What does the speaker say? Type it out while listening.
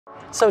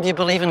So do you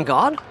believe in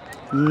God?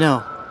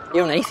 No.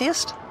 You're an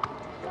atheist?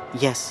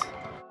 Yes.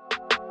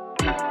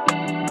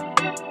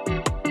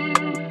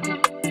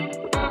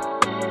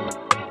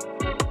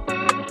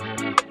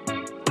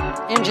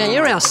 MJ,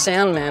 you're our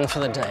sound man for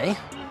the day.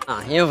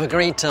 You've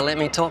agreed to let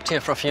me talk to you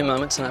for a few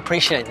moments, and I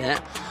appreciate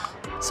that.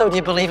 So do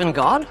you believe in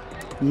God?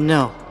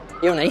 No.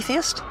 You're an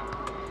atheist?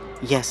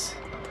 Yes.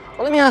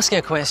 Well, let me ask you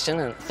a question,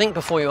 and think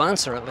before you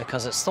answer it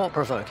because it's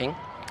thought-provoking.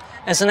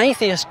 As an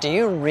atheist, do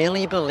you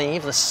really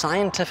believe the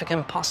scientific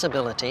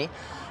impossibility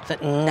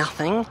that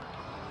nothing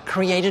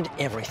created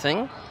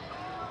everything?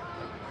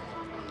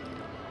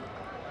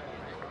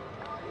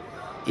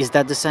 Is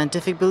that the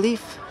scientific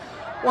belief?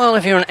 Well,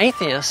 if you're an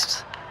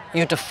atheist,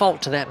 you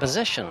default to that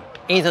position.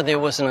 Either there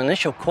was an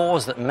initial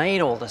cause that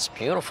made all this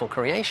beautiful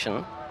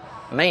creation,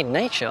 made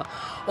nature,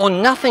 or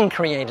nothing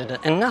created it,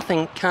 and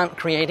nothing can't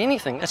create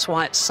anything. That's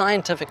why it's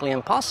scientifically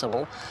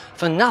impossible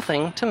for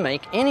nothing to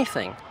make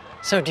anything.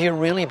 So do you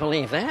really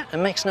believe that? It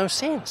makes no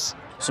sense.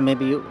 So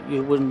maybe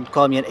you wouldn't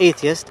call me an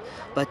atheist,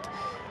 but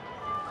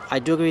I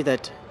do agree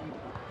that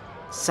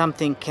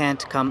something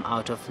can't come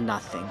out of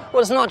nothing.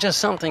 Well, it's not just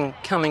something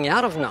coming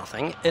out of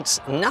nothing, it's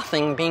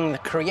nothing being the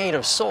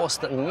creative source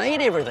that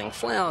made everything.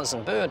 Flowers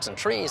and birds and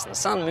trees and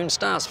sun, moon,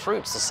 stars,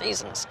 fruits, the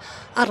seasons.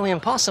 Utterly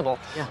impossible.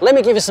 Yeah. Let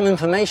me give you some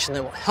information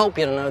that will help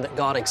you to know that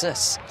God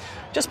exists.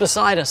 Just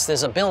beside us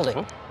there's a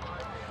building.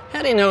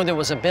 How do you know there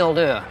was a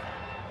builder?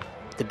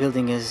 The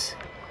building is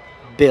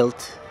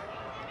built.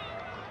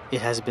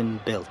 It has been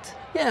built.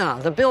 Yeah,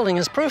 the building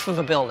is proof of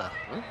a builder.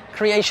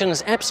 Creation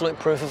is absolute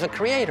proof of a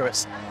creator.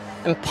 It's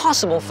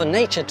impossible for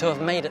nature to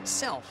have made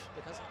itself.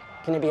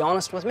 Can you be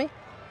honest with me?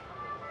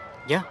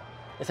 Yeah.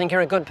 You think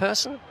you're a good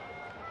person?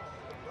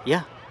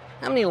 Yeah.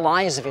 How many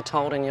lies have you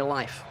told in your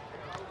life?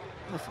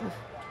 A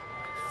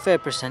fair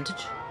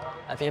percentage.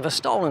 Have you ever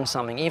stolen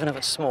something, even if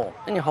it's small,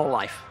 in your whole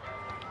life?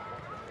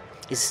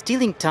 Is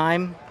stealing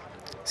time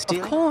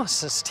stealing? Of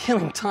course, it's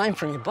stealing time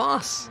from your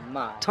boss.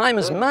 My Time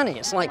is money.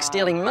 It's like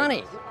stealing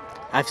money.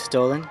 I've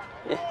stolen.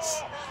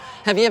 Yes.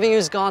 Have you ever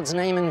used God's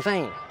name in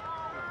vain?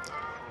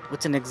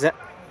 What's an exact...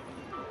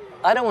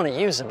 I don't want to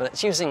use it, but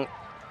it's using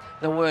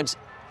the words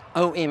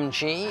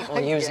OMG or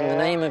using the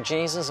name of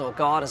Jesus or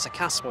God as a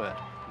cuss word.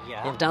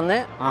 Yeah. You've done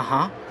that?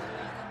 Uh-huh.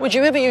 Would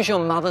you ever use your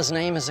mother's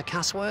name as a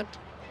cuss word?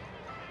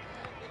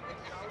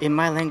 In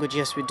my language,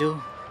 yes, we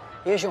do.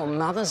 Use your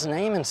mother's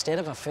name instead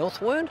of a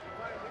filth word?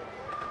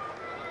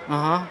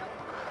 Uh-huh.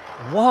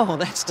 Whoa,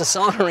 that's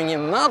dishonoring your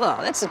mother.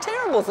 That's a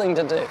terrible thing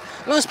to do.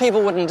 Most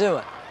people wouldn't do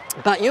it.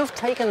 But you've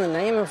taken the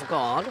name of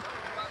God,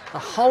 the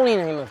holy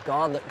name of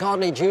God, that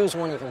godly Jews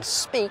won't even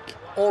speak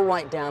or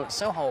write down, it's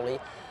so holy,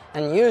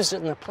 and used it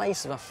in the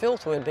place of a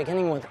filth word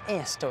beginning with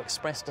S to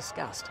express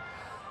disgust.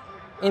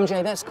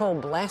 MJ, that's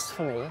called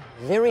blasphemy.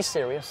 Very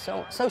serious,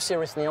 so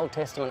serious in the Old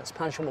Testament it's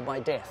punishable by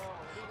death.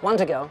 One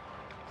to go,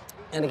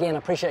 and again, I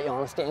appreciate your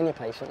honesty and your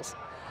patience.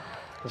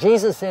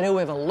 Jesus said,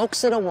 whoever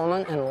looks at a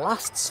woman and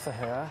lusts for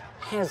her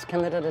has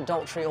committed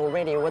adultery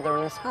already with her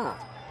in his heart.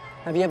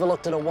 Have you ever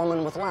looked at a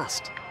woman with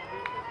lust?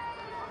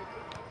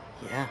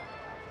 Yeah.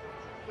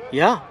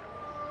 Yeah.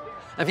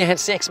 Have you had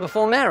sex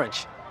before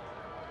marriage?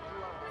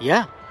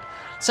 Yeah.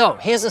 So,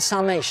 here's a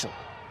summation.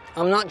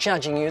 I'm not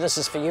judging you, this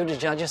is for you to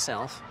judge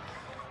yourself.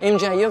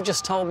 MJ, you've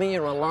just told me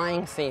you're a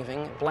lying,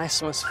 thieving,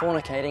 blasphemous,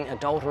 fornicating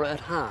adulterer at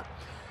heart.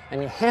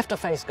 And you have to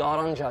face God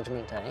on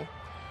Judgment Day.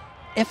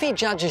 If he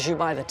judges you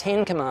by the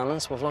 10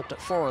 Commandments, we've looked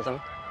at 4 of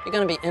them, you're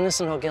going to be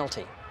innocent or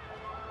guilty.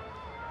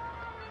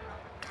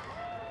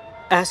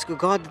 Ask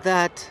God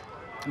that,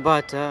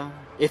 but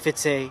if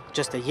it's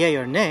just a yay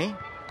or nay,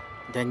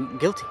 then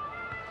guilty.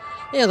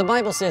 Yeah, the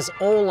Bible says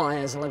all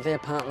liars live their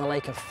part in the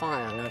lake of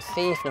fire. No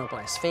thief, no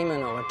blasphemer,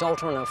 no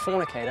adulterer, no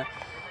fornicator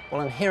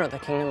will inherit the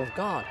kingdom of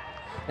God.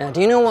 Now,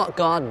 do you know what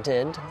God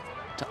did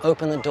to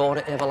open the door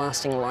to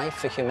everlasting life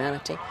for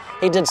humanity?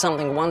 He did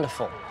something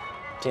wonderful.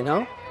 Do you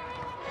know?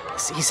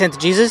 He sent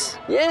Jesus?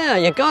 Yeah,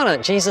 you got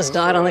it. Jesus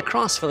died on the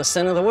cross for the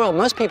sin of the world.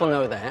 Most people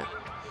know that,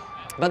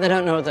 but they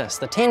don't know this.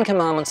 The 10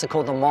 Commandments are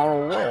called the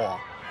moral law.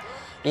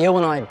 You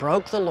and I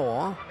broke the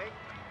law.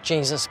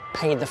 Jesus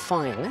paid the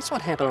fine. That's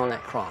what happened on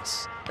that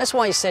cross. That's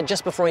why he said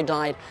just before he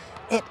died,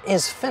 it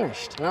is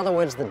finished. In other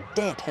words, the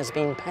debt has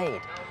been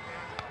paid.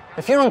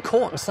 If you're in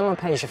court and someone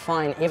pays your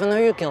fine, even though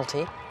you're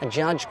guilty, a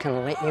judge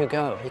can let you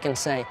go. He can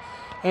say,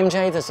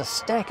 MJ, there's a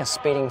stack of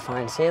speeding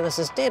fines here. This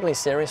is deadly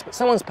serious, but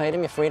someone's paid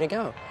him, you're free to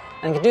go.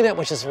 And you can do that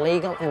which is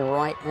legal and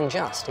right and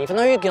just. Even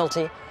though you're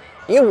guilty,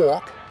 you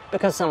walk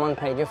because someone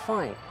paid your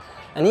fine.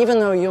 And even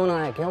though you and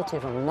I are guilty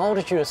of a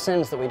multitude of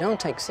sins that we don't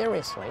take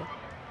seriously,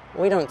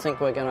 we don't think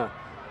we're going to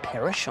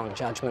perish on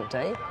Judgment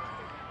Day.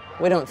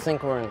 We don't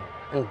think we're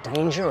in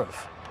danger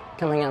of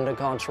coming under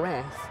God's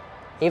wrath.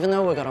 Even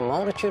though we've got a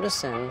multitude of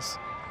sins,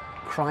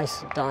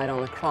 Christ died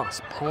on the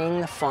cross, paying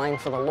the fine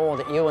for the law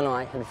that you and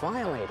I had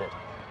violated.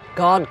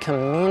 God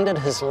commended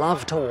his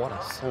love toward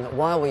us, and that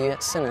while we were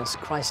yet sinners,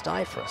 Christ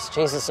died for us.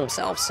 Jesus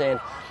himself said,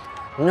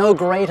 no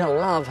greater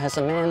love has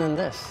a man than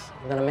this,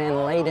 than a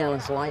man lay down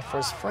his life for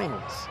his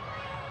friends.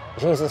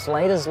 Jesus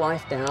laid his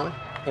life down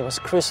He was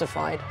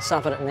crucified,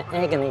 suffered an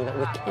agony that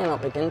we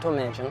cannot begin to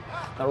imagine.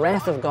 The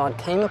wrath of God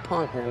came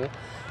upon him,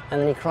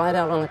 and then he cried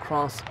out on the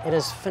cross, "It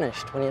is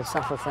finished," when he had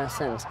suffered for our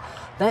sins.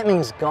 That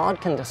means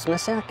God can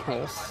dismiss our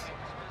case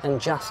and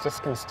justice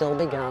can still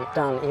be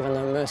done even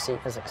though mercy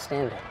is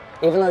extended.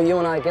 Even though you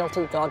and I are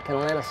guilty, God can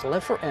let us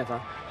live forever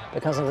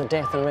because of the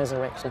death and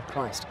resurrection of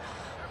Christ.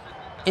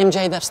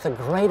 MJ, that's the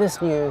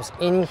greatest news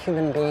any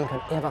human being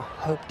could ever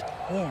hope to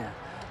hear,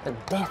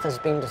 that death has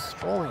been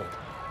destroyed.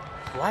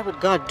 Why would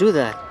God do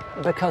that?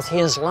 Because he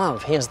is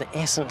love. He is the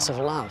essence of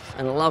love,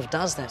 and love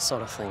does that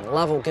sort of thing.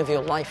 Love will give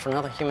your life for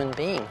another human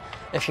being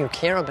if you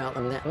care about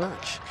them that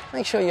much.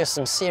 Make sure you're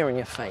sincere in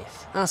your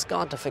faith. Ask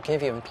God to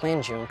forgive you and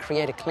cleanse you and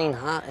create a clean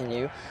heart in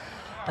you.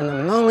 And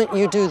the moment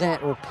you do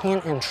that,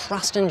 repent and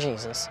trust in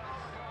Jesus,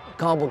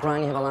 God will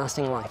grant you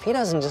everlasting life. He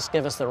doesn't just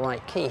give us the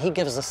right key, he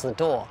gives us the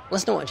door.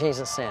 Listen to what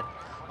Jesus said.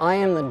 "I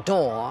am the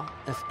door.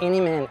 If any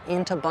man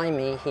enter by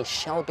me, he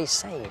shall be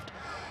saved."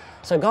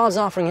 So God's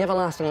offering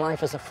everlasting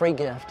life as a free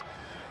gift.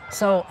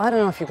 So I don't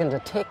know if you can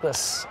detect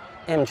this,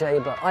 MJ,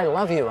 but I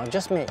love you. I've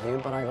just met you,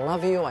 but I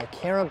love you, I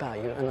care about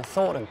you, and the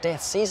thought of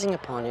death seizing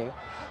upon you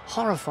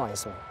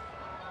horrifies me.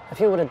 If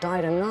you would have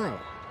died tonight,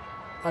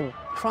 I'd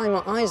cry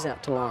my eyes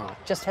out tomorrow,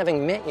 just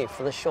having met you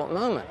for this short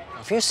moment.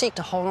 If you seek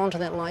to hold on to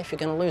that life, you're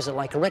going to lose it,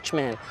 like a rich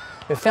man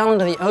who fell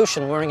into the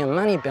ocean wearing a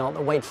money belt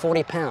that weighed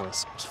 40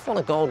 pounds. It was full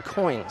of gold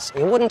coins.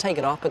 He wouldn't take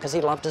it off because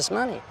he loved his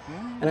money,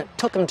 and it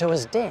took him to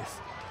his death.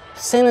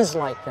 Sin is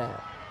like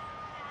that.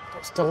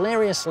 It's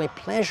deliriously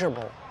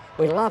pleasurable.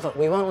 We love it.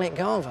 We won't let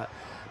go of it.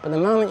 But the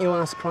moment you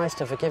ask Christ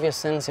to forgive your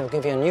sins, he'll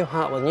give you a new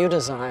heart with new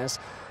desires,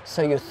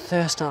 so you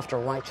thirst after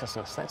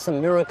righteousness. That's the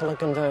miracle of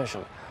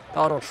conversion.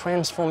 God will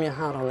transform your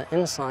heart on the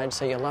inside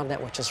so you love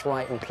that which is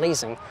right and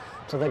pleasing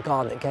to the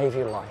God that gave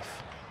you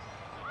life.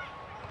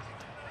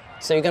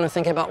 So you're going to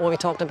think about what we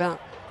talked about?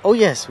 Oh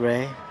yes,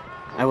 Ray.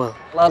 I will.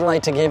 Well, I'd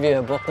like to give you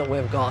a book that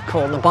we've got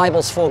called The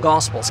Bible's Four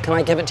Gospels. Can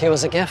I give it to you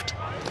as a gift?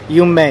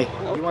 You may.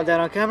 You want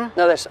that on camera?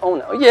 No, that's, oh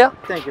no, yeah.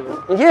 Thank you,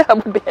 Ray. Yeah,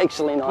 it would be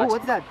actually nice. Oh,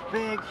 what's that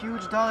big,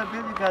 huge dollar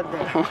bill you got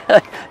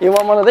there? You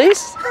want one of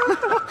these?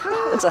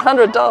 It's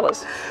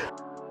 $100.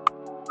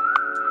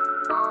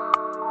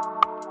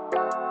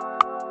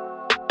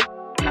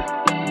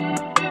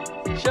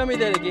 Show me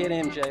that again,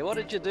 MJ. What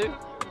did you do?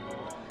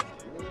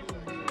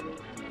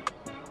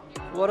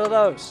 What are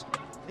those?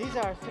 These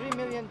are $3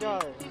 million.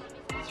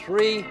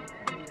 Three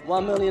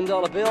 $1 million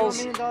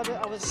bills.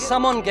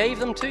 Someone gave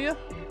them to you?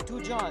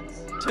 Two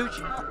Johns.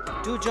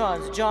 Two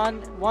Johns.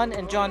 John 1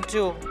 and John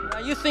 2.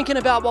 Are you thinking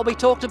about what we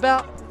talked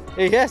about?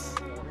 Yes.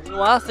 You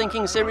are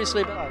thinking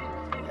seriously about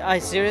it? I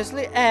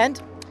seriously,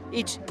 and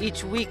each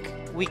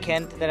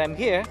weekend that I'm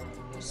here,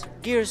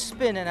 gears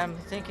spin, and I'm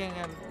thinking.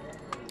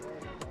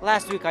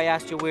 Last week I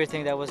asked you a weird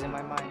thing that was in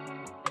my mind.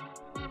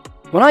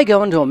 When I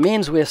go into a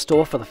menswear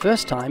store for the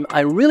first time, I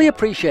really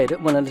appreciate it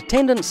when an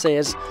attendant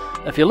says,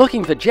 "If you're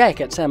looking for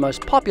jackets, our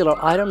most popular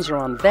items are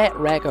on that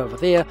rack over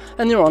there,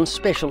 and they're on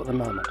special at the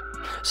moment."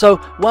 So,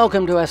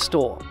 welcome to our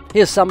store.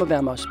 Here's some of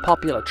our most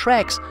popular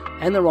tracks,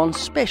 and they're on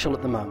special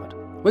at the moment.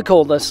 We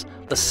call this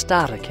the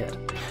Starter Kit.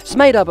 It's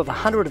made up of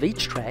 100 of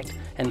each track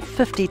and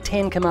 50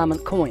 Ten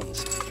Commandment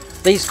coins.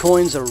 These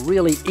coins are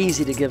really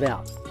easy to give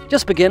out.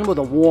 Just begin with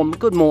a warm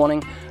good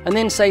morning and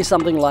then say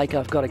something like,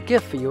 "I've got a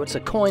gift for you." It's a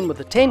coin with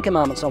the 10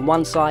 Commandments on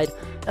one side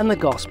and the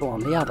Gospel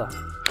on the other.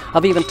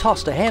 I've even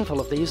tossed a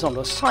handful of these onto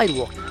a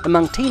sidewalk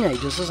among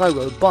teenagers as I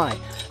rode by,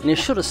 and you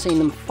should have seen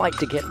them fight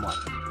to get one.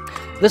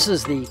 This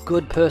is the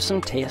good person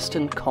test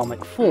in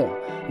comic form,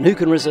 and who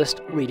can resist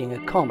reading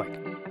a comic?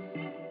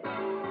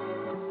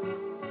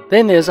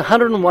 Then there's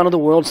 101 of the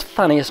world's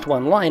funniest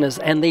one-liners,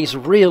 and these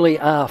really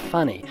are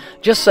funny.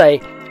 Just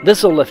say,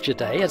 "This'll lift your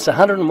day." It's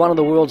 101 of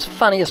the world's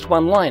funniest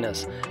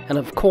one-liners, and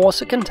of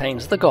course it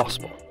contains the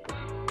Gospel.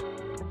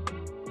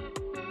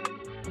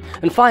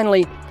 And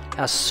finally,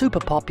 our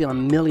super popular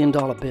 $1 million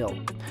bill.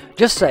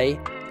 Just say,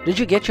 "Did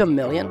you get your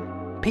million?"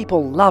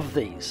 People love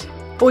these.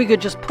 Or you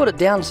could just put it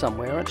down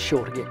somewhere, it's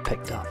sure to get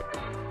picked up.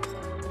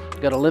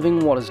 Go to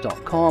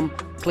livingwaters.com,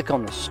 click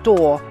on the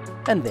store,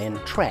 and then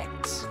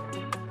tracts.